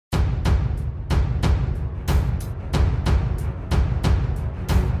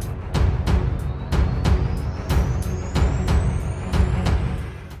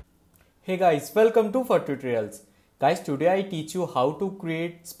Hey guys, welcome to Fattu tutorials. Guys, today I teach you how to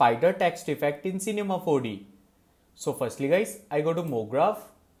create spider text effect in Cinema 4D. So firstly guys, I go to More Graph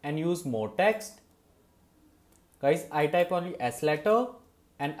and use More Text. Guys, I type only S letter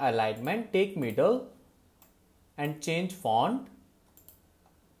and alignment, take middle and change font.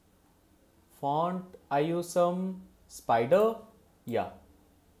 Font, I use some spider. Yeah,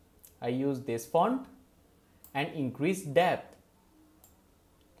 I use this font and increase depth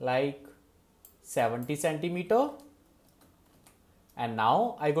like 70 centimeter. And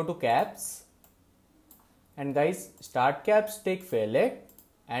now I go to caps and guys, start caps, take fillet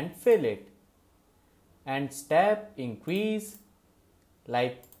and fill it and step increase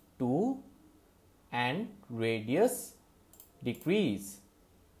like 2 and radius decrease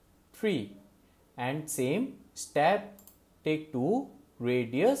 3 and same step, take 2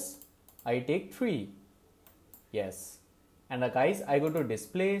 radius, I take 3. Yes. And guys, I go to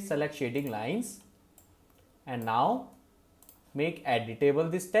display, select shading lines and now make editable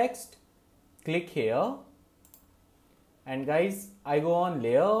this text, click here and guys, I go on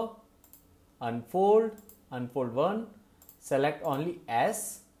layer, unfold 1, select only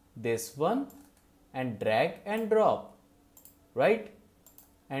S, this one and drag and drop, right?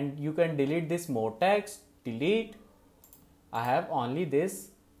 And you can delete this more text, delete. I have only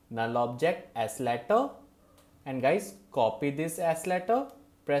this null object S letter. And guys, copy this S letter,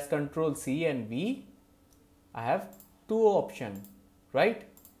 press Ctrl C and V. I have two options, right?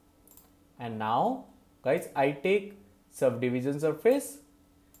 And now guys, I take subdivision surface,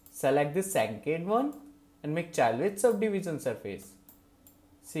 select this second one and make child with subdivision surface.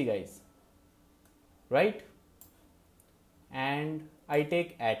 See guys, right? And I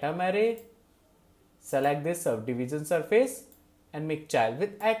take atom array, select this subdivision surface and make child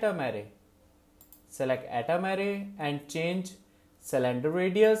with atom array. Select atom array and change cylinder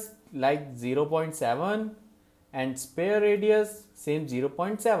radius like 0.7 and sphere radius same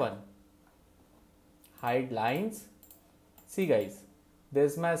 0.7. Hide lines. See guys,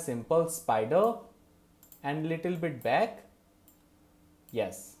 this is my simple spider and little bit back.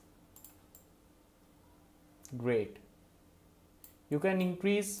 Yes. Great. You can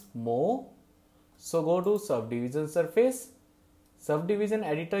increase more. So go to subdivision surface. Subdivision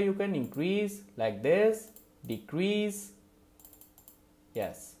editor, you can increase like this, decrease.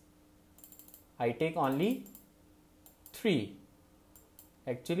 Yes, I take only 3,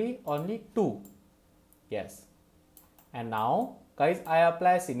 actually only 2. Yes, and now guys, I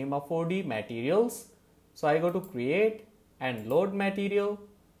apply Cinema 4D materials. So I go to create and load material.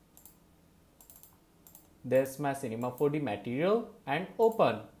 There's my Cinema 4D material and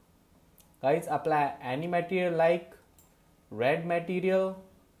open. Guys, apply any material like red material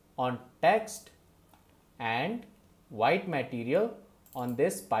on text and white material on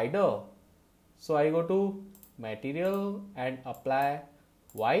this spider. So I go to material and apply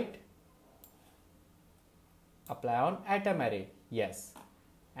white, apply on atom array. Yes,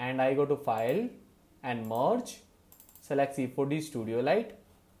 and I go to file and merge, select C4D Studio Light.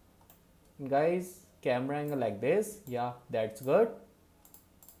 Guys, camera angle like this. Yeah, that's good.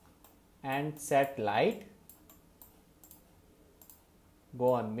 And set light,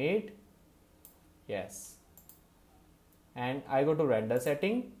 go on mid. Yes, and I go to render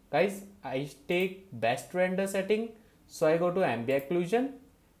setting. Guys, I take best render setting, so I go to ambient occlusion,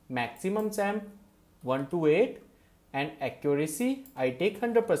 maximum SAM 128 and accuracy I take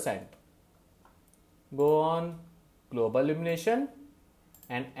 100%. Go on global illumination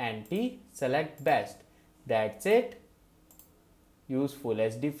and anti, select best. That's it. Use full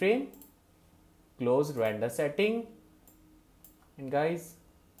HD frame, close render setting. And guys,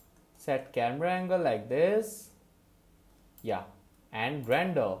 set camera angle like this. Yeah, and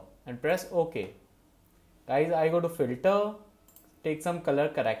render and press OK. Guys, I go to filter, take some color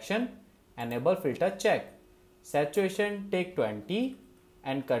correction, enable filter check. Saturation take 20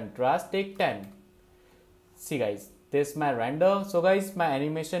 and contrast take 10. See guys, this is my render. So guys, my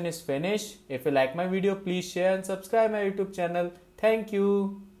animation is finished. If you like my video, please share and subscribe my YouTube channel. Thank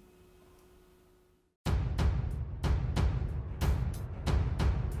you.